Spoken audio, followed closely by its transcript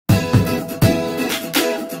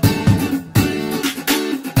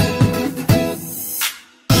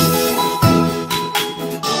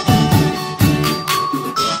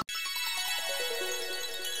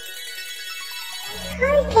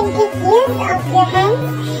your hands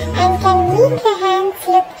and can make your hands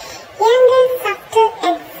look younger, softer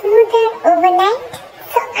and smoother overnight.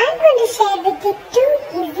 So I'm going to share with you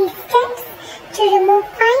 2 easy steps to remove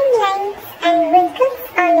fine lines and wrinkles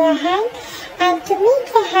on your hand and to make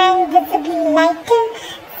your hand visibly lighter,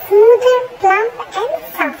 smoother, plump and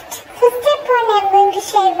soft. So step 1, I'm going to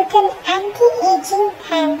share with an anti-aging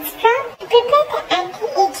hand scrub. To prepare the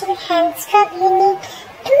anti-aging hand scrub, you need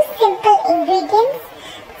 2 simple ingredients.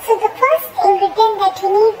 So the first ingredient that you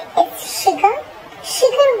need is sugar.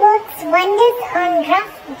 Sugar works wonders on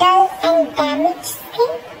rough, dull and damaged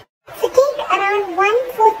skin. So take around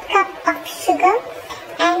 1/4 cup of sugar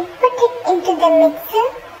and put it into the mixer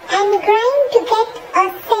and grind to get a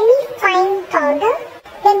semi-fine powder.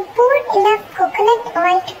 Then pour enough coconut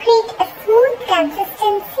oil to create a smooth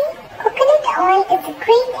consistency. Coconut oil is a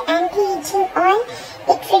great anti-aging oil.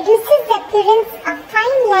 It reduces the appearance of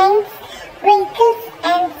fine lines, wrinkles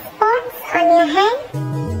and spots on your hand.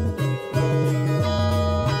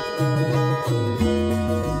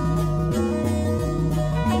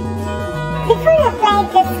 Before you apply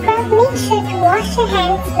the scrub, make sure to wash your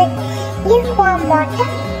hands with lukewarm water.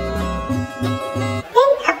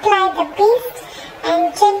 Then apply the paste and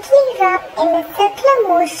gently rub in a circular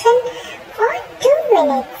motion for 2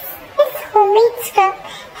 minutes. This homemade scrub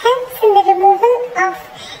helps in the removal of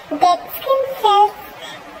dead skin cells,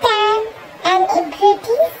 tan and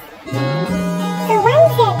impurities. So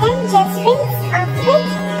once you're done, just rinse off with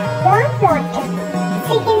warm water.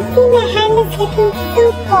 So you can see my hand is looking so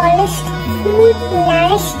polished, smooth,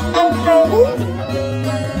 nourished and healthy.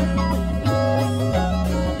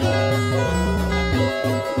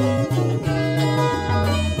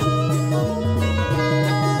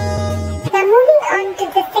 Now moving on to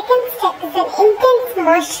the second step is an intense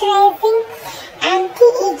moisturizing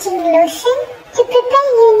anti-aging lotion. To prepare,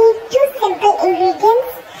 you need 2 simple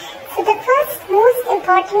ingredients. So the first most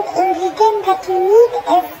important ingredient that you need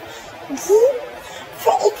is ghee. So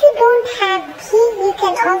if you don't have ghee, you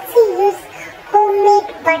can also use homemade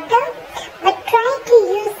butter, but try to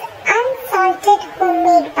use unsalted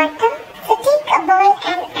homemade butter. So take a bowl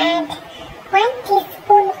and add 1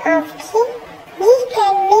 teaspoon of ghee. Ghee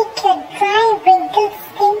can make your dry, wrinkled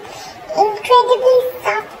skin incredibly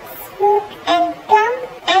soft, smooth and plump.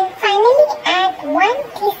 And finally add 1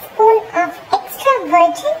 teaspoon of extra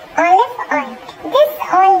virgin olive oil. This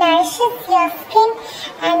oil nourishes your skin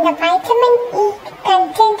and the vitamin E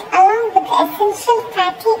content along with the essential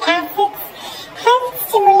fatty acids help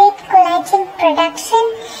stimulate collagen production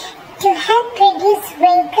to help reduce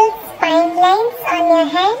wrinkles, fine lines on your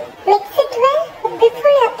hand. Mix it well.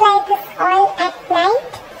 Before you apply this oil at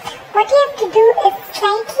night, what you have to do is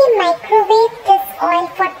slightly microwave this oil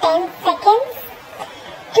for 10 seconds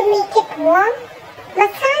to make it warm.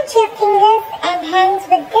 Massage your fingers and hands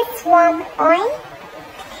with this warm oil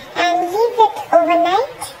and leave it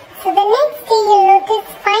overnight. So the next day you'll notice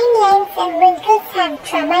fine lines and wrinkles have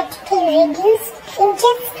dramatically reduced. In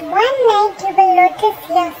just 1 night you will notice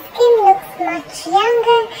your skin looks much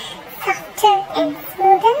younger, softer and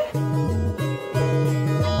smoother.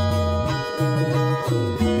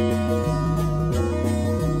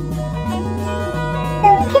 So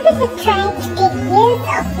give it a try to take years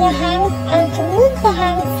off your hands and to make your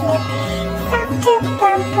hands look softer,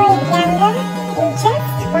 plumper, younger.